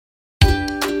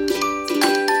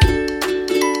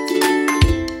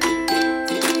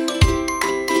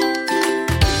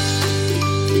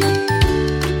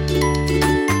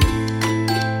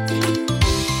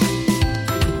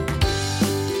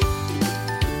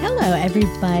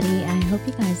everybody. I hope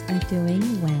you guys are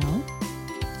doing well.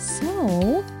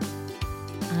 So,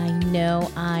 I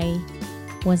know I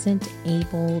wasn't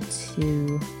able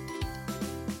to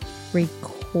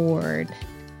record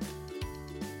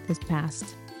this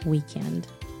past weekend.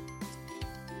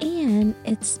 And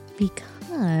it's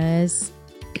because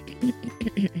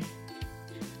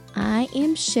I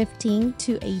am shifting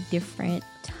to a different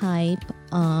type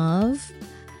of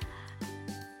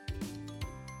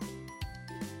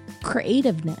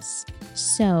creativeness.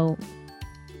 So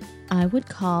I would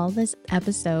call this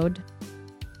episode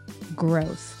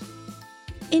Growth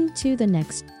into the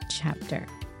next chapter.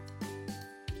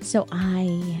 So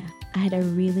I had a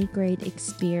really great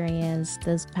experience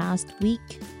this past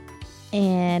week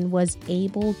and was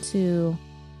able to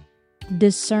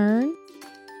discern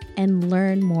and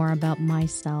learn more about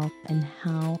myself and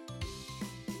how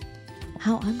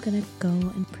I'm going to go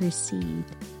and proceed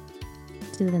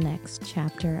to the next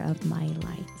chapter of my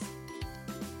life.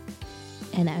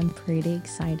 And I'm pretty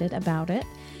excited about it.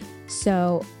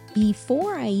 So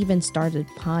before I even started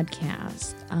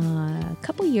podcast, a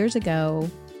couple years ago,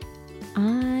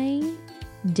 I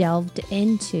delved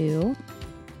into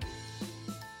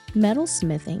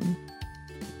metalsmithing.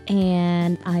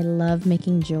 And I love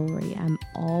making jewelry. I'm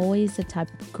always the type,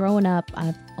 growing up,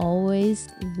 I've always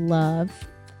loved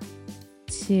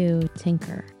to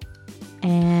tinker.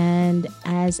 And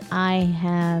as I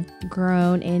have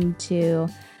grown into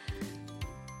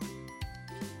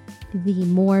the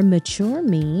more mature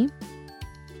me,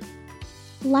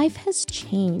 life has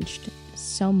changed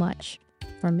so much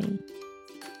for me.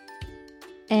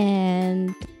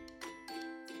 And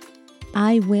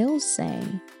I will say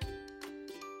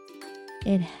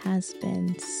it has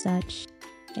been such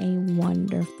a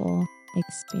wonderful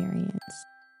experience.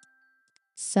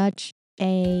 Such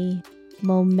a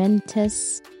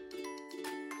momentous,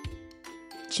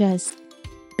 just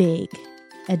big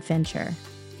adventure.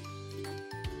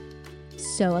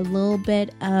 So a little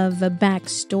bit of a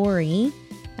backstory.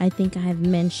 I think I've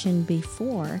mentioned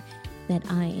before that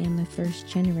I am a first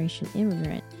generation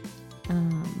immigrant.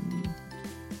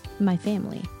 My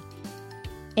family.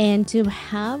 And to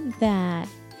have that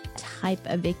type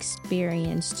of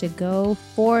experience, to go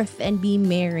forth and be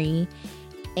merry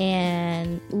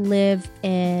and live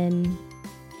in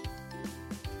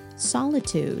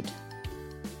solitude,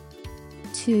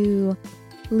 to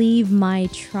leave my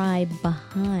tribe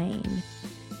behind,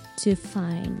 to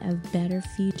find a better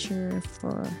future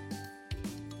for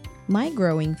my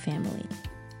growing family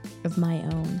of my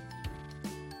own,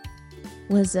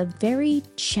 was a very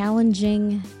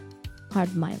challenging part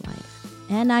of my life.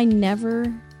 And I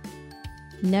never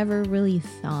really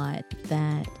thought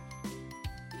that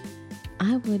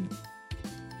I would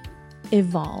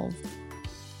evolve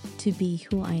to be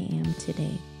who I am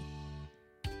today.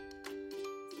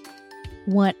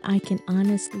 What I can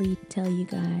honestly tell you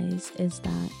guys is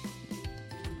that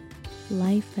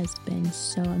life has been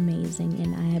so amazing,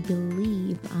 and I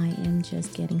believe I am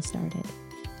just getting started.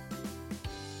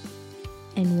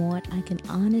 And what I can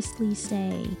honestly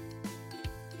say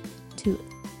to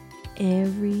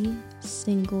every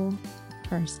single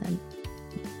person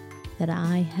that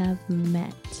I have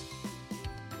met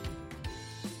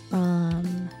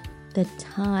from the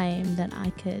time that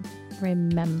I could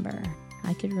remember,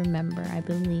 I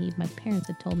believe my parents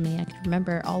had told me I could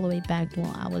remember all the way back to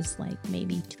when I was like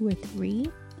maybe 2 or 3.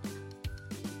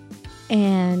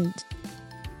 And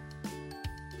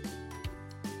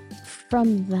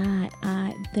from that,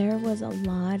 there was a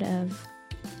lot of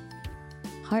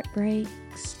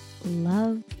heartbreaks,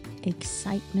 love,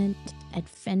 excitement,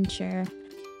 adventure,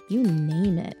 you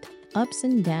name it, ups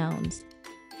and downs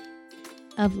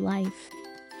of life.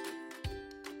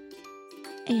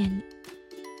 And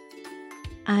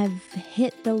I've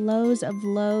hit the lows of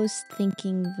lows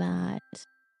thinking that,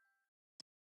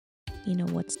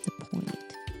 what's the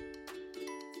point?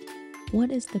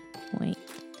 What is the point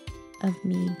of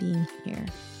me being here?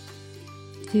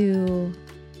 To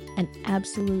an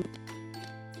absolute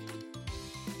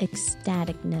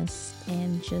ecstaticness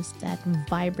and just that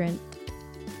vibrant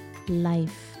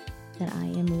life that I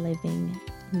am living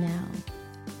now.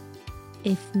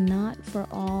 If not for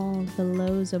all the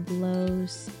lows of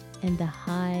lows and the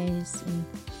highs and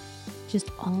just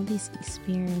all these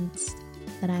experiences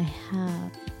that I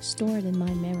have stored in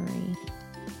my memory,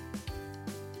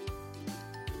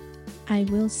 I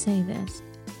will say this.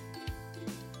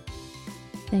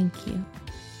 Thank you.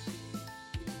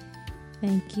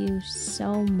 Thank you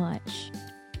so much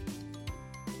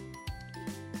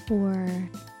for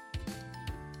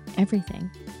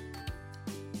everything.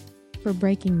 For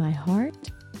breaking my heart,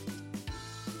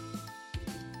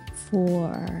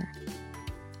 for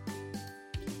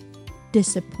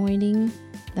disappointing,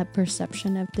 that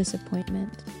perception of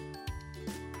disappointment.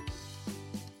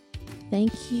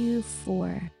 Thank you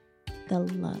for the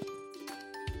love.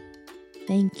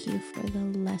 Thank you for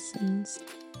the lessons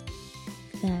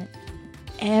that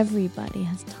everybody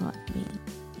has taught me.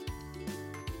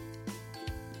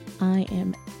 I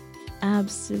am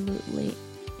absolutely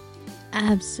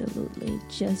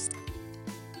just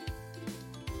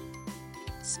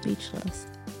speechless.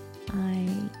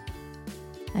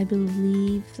 I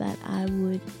believe that I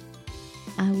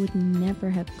would never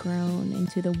have grown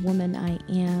into the woman I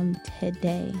am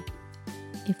today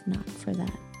if not for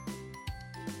that.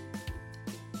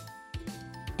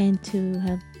 And to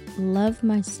have loved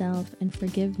myself and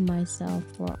forgive myself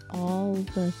for all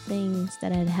the things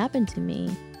that had happened to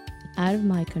me out of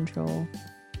my control.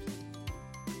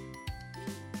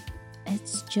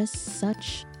 It's just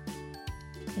such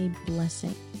a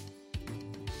blessing.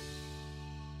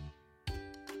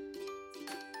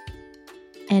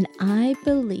 And I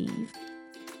believe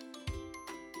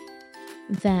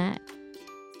that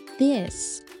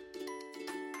this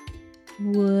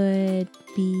would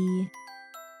be,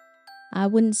 I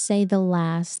wouldn't say the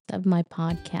last of my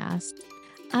podcast.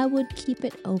 I would keep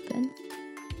it open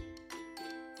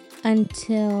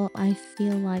until I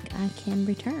feel like I can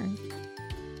return.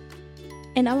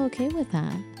 And I'm okay with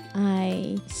that.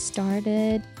 I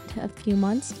started a few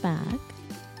months back,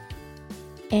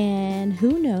 and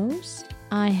who knows?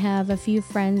 I have a few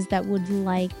friends that would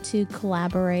like to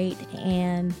collaborate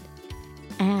and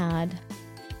add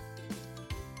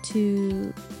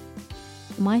to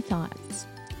my thoughts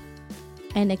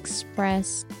and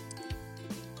express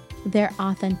their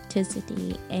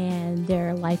authenticity and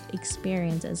their life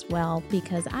experience as well,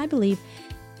 because I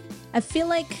feel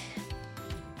like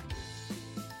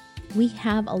we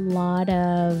have a lot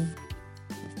of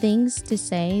things to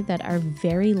say that are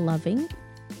very loving,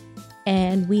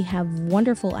 and we have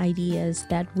wonderful ideas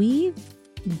that we've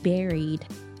buried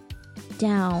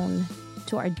down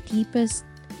to our deepest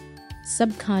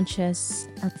subconscious,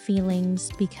 our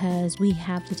feelings, because we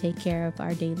have to take care of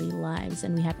our daily lives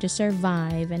and we have to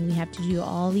survive and we have to do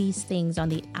all these things on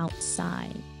the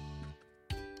outside.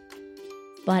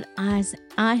 But as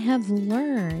I have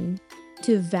learned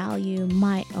to value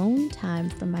my own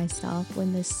time for myself,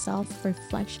 when this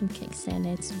self-reflection kicks in,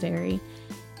 it's very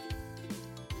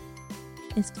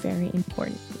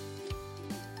important.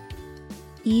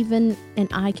 And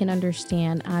I can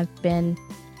understand,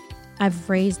 I've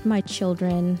raised my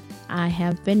children, I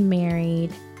have been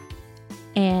married,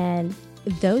 and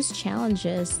those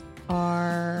challenges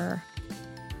are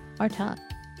tough.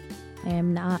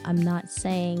 I'm not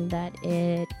saying that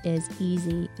it is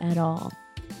easy at all,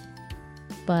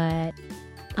 but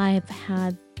I have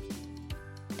had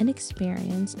an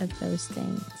experience of those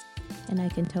things, and I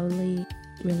can totally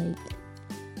relate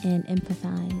and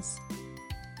empathize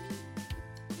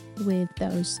with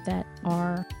those that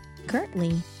are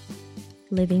currently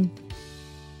living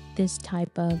this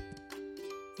type of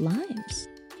lives.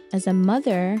 As a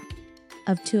mother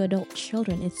of 2 adult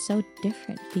children, it's so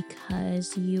different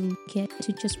because you get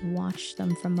to just watch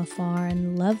them from afar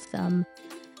and love them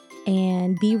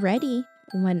and be ready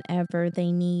whenever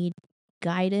they need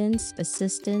guidance,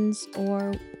 assistance,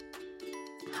 or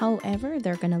however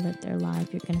they're going to live their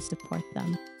life. You're going to support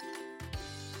them.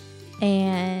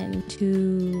 And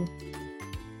to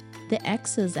the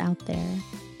exes out there,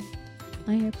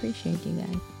 I appreciate you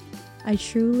guys. I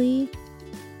truly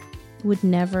would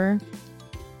never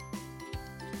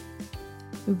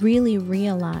really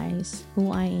realize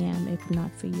who I am if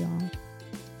not for y'all.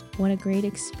 What a great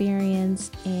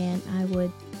experience, and I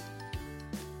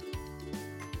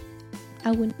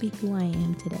wouldn't be who I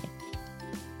am today.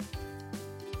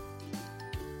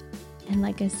 And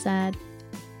like I said,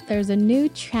 there's a new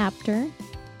chapter.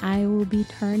 I will be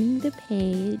turning the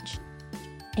page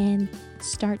and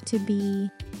start to be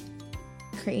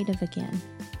creative again.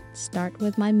 Start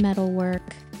with my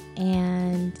metalwork,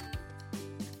 and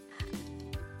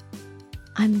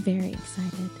I'm very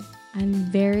excited. I'm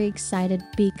very excited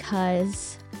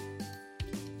because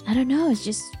I don't know, I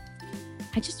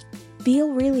just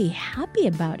feel really happy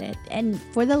about it. And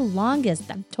for the longest,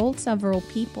 I've told several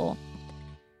people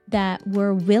that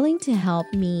were willing to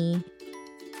help me,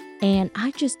 and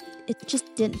it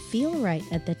just didn't feel right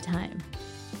at the time.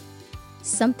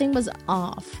 Something was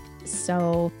off.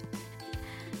 So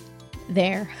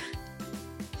there.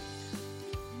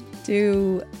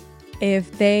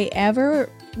 If they ever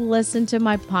listen to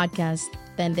my podcast,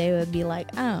 then they would be like,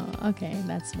 oh, okay,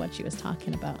 that's what she was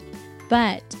talking about.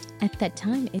 But at that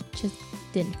time, it just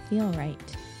didn't feel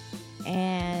right.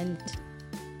 And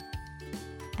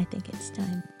I think it's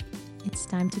time. It's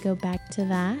time to go back to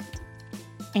that.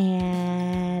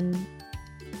 And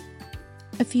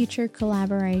a future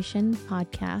collaboration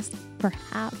podcast,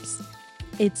 perhaps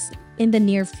it's in the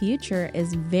near future,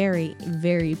 is very,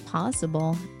 very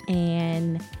possible.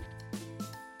 And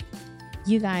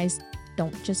you guys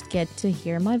don't just get to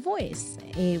hear my voice.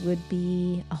 It would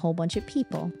be a whole bunch of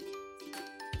people.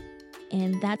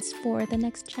 And that's for the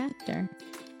next chapter.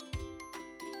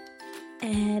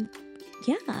 And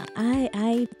yeah,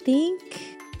 I think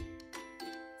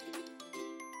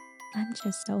I'm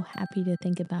just so happy to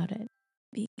think about it,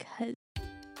 because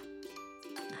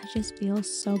I just feel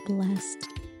so blessed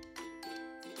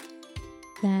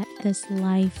that this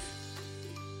life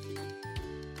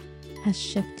has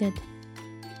shifted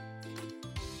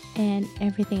and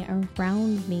everything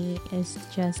around me is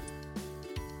just,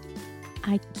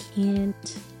 I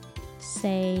can't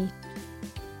say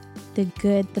the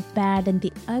good, the bad, and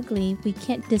the ugly. We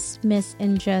can't dismiss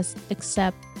and just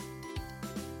accept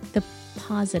the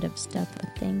positive stuff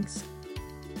of things,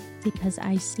 because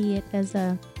I see it as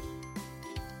an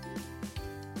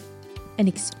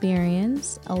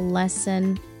experience, a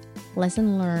lesson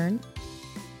learned.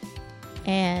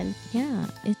 And yeah,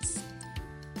 it's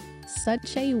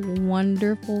such a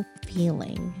wonderful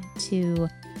feeling to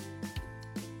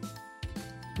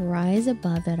rise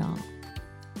above it all.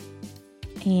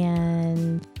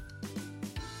 And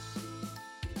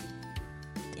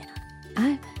yeah,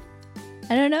 I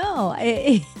don't know.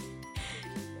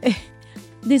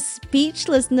 This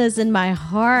speechlessness in my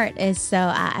heart is so,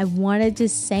 I wanted to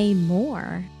say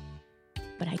more,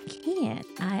 but I can't.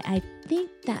 I think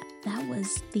that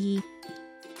was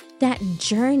that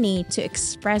journey to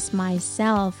express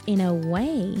myself in a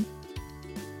way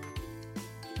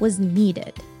was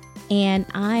needed. And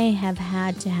I have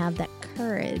had to have that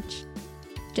courage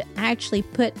to actually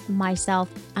put myself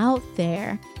out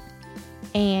there.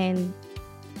 And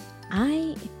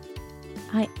I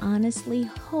honestly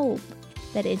hope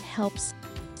that it helps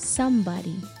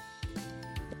somebody.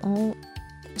 Oh,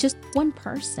 just one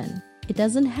person. It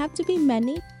doesn't have to be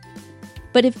many.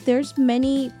 But if there are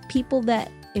many people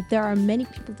that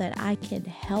I can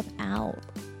help out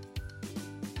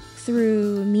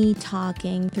through me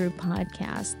talking, through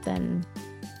podcasts, then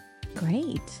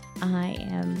great. I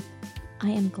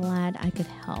am glad I could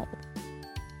help.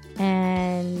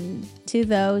 And to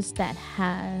those that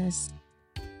has,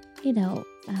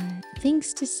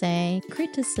 things to say,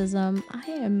 criticism, I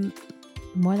am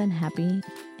more than happy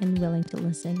and willing to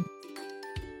listen.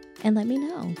 And let me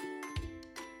know.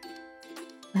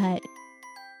 But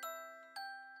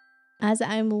as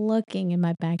I'm looking in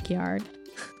my backyard,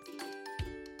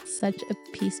 such a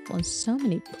peaceful and so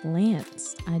many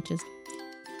plants,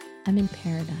 I'm in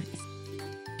paradise.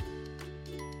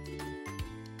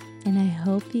 And I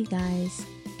hope you guys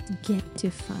get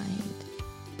to find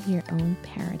your own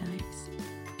paradise.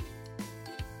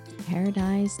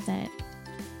 Paradise that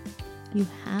you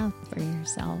have for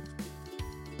yourself.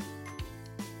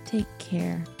 Take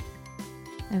care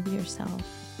of yourself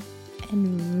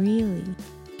and really,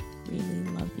 really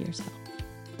love yourself.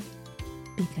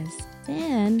 Because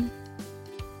then,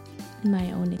 in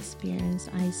my own experience,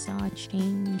 I saw a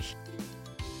change.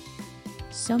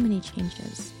 So many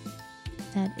changes.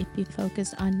 That if you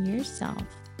focus on yourself,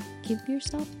 give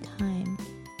yourself time,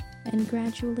 and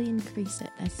gradually increase it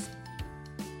as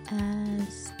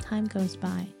time goes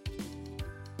by.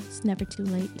 It's never too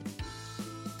late.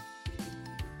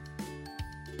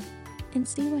 And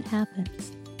see what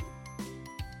happens.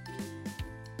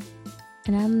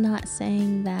 And I'm not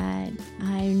saying that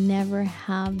I never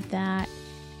have that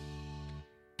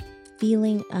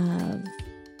feeling of,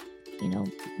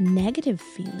 negative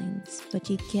feelings, but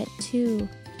you get to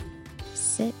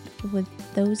sit with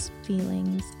those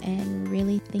feelings and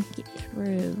really think it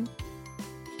through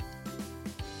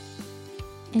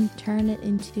and turn it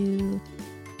into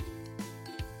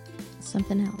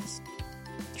something else.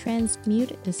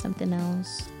 Transmute it to something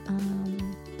else.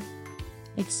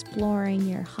 Exploring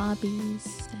your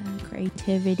hobbies,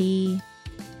 creativity,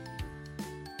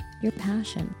 your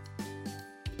passion.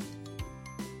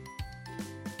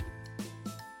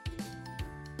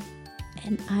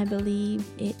 And I believe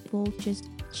it will just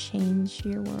change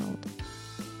your world.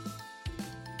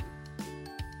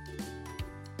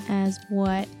 As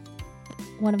what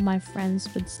one of my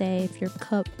friends would say, if your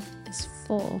cup is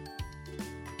full,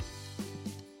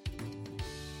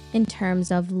 in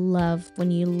terms of love, when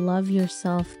you love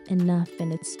yourself enough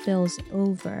and it spills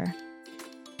over,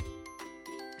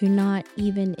 you're not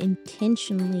even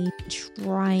intentionally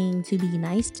trying to be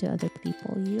nice to other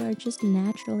people. You are just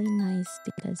naturally nice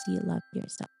because you love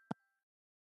yourself.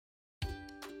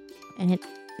 And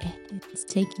it's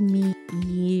taken me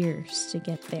years to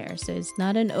get there. So it's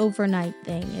not an overnight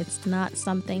thing. It's not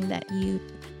something that you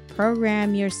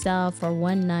program yourself for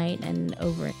one night and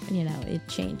over, it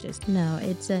changes. No,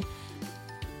 it's a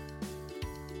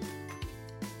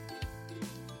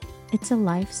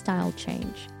lifestyle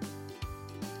change.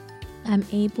 I'm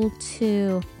able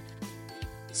to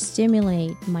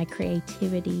stimulate my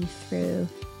creativity through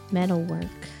metalwork,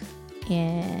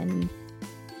 and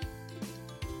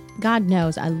God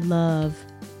knows I love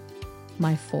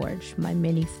my forge, my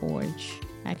mini forge.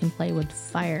 I can play with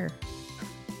fire.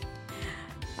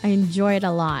 I enjoy it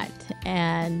a lot,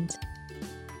 and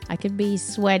I could be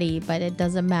sweaty, but it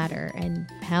doesn't matter. And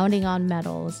pounding on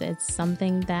metals, it's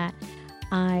something that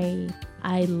I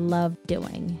love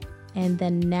doing. And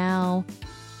then now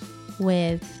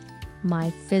with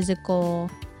my physical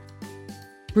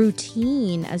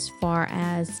routine, as far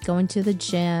as going to the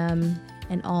gym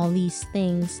and all these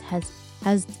things,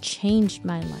 has changed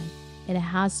my life. It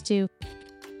has to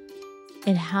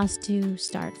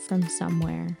start from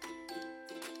somewhere.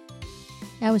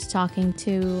 I was talking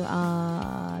to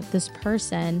this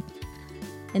person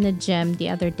in the gym the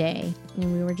other day,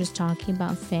 and we were just talking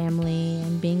about family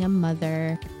and being a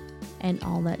mother and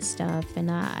all that stuff.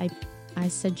 And I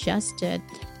suggested,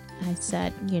 I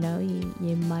said,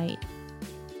 you might,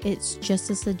 it's just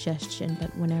a suggestion,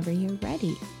 but whenever you're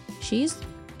ready.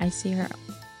 I see her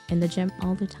in the gym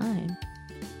all the time.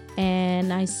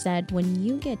 And I said, when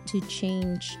you get to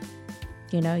change,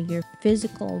 your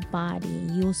physical body,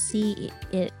 you'll see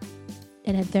it,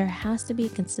 and there has to be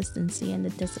consistency and the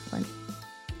discipline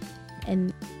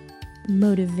and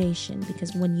motivation,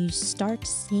 because when you start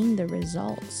seeing the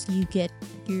results, you get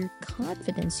your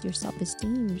confidence, your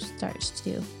self-esteem starts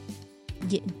to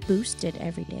get boosted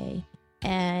every day.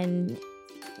 And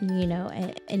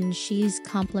and she's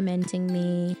complimenting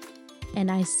me,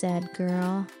 and I said,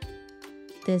 girl,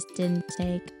 this didn't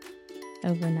take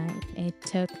overnight. It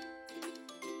took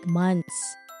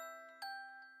months,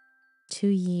 2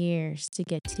 years to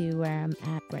get to where I'm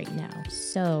at right now.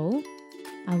 So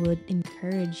I would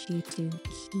encourage you to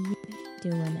keep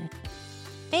doing it.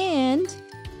 And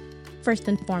first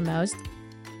and foremost,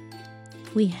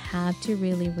 we have to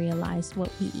really realize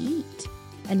what we eat.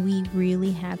 And we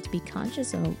really have to be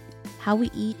conscious of how we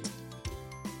eat,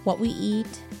 what we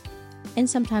eat. And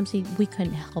sometimes we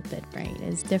couldn't help it, right?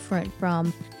 It's different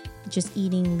from just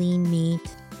eating lean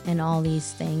meat and all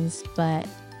these things. But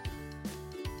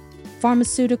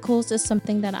pharmaceuticals is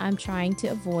something that I'm trying to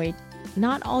avoid.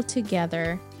 Not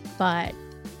altogether, but,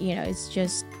 it's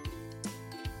just,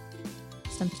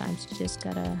 sometimes you just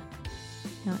gotta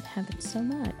not have it so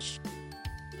much.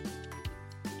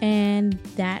 And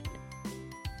that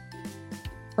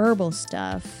herbal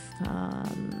stuff,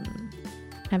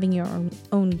 having your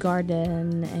own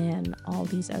garden and all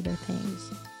these other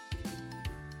things.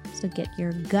 So get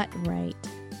your gut right,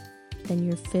 then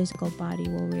your physical body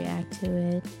will react to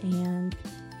it. And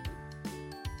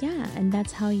and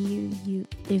that's how you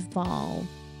evolve.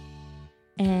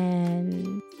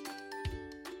 And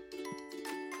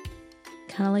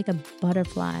kind of like a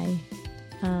butterfly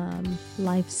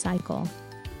life cycle.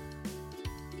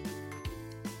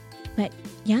 But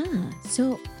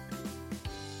so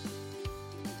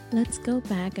let's go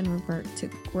back and revert to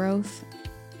growth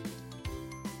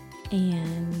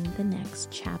and the next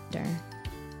chapter.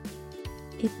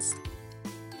 It's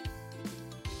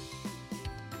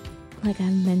like I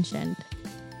mentioned,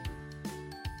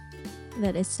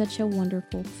 that it's such a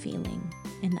wonderful feeling.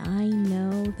 And I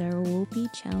know there will be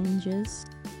challenges,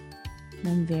 and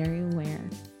I'm very aware.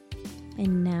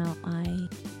 And now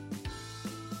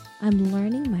I'm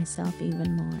learning myself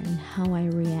even more and how I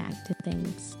react to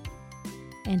things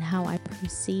and how I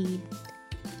proceed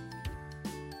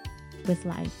with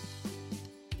life.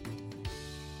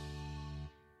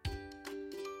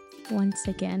 Once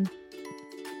again,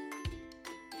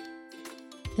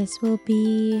 this will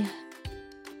be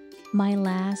my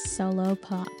last solo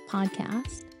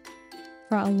podcast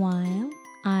for a while.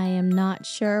 I am not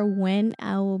sure when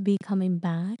I will be coming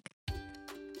back.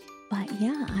 But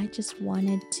I just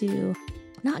wanted to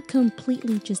not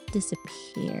completely just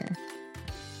disappear,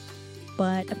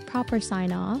 but a proper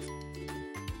sign off.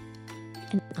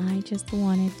 And I just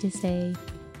wanted to say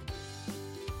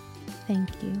thank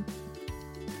you.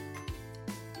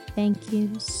 Thank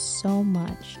you so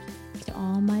much to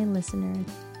all my listeners,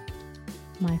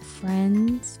 my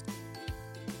friends,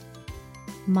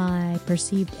 my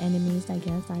perceived enemies, I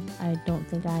guess. I don't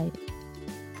think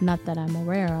not that I'm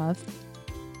aware of.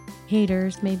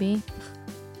 Haters, maybe.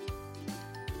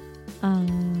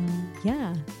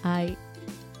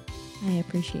 I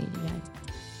appreciate you guys.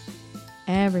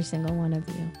 every single one of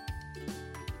you.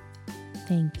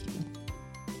 Thank you.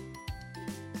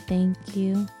 Thank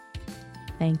you.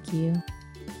 Thank you.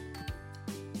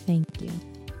 Thank you.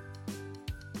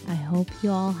 I hope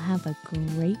you all have a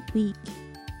great week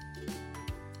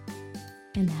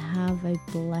and have a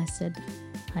blessed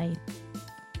life.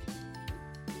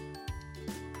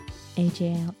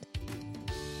 AJ out.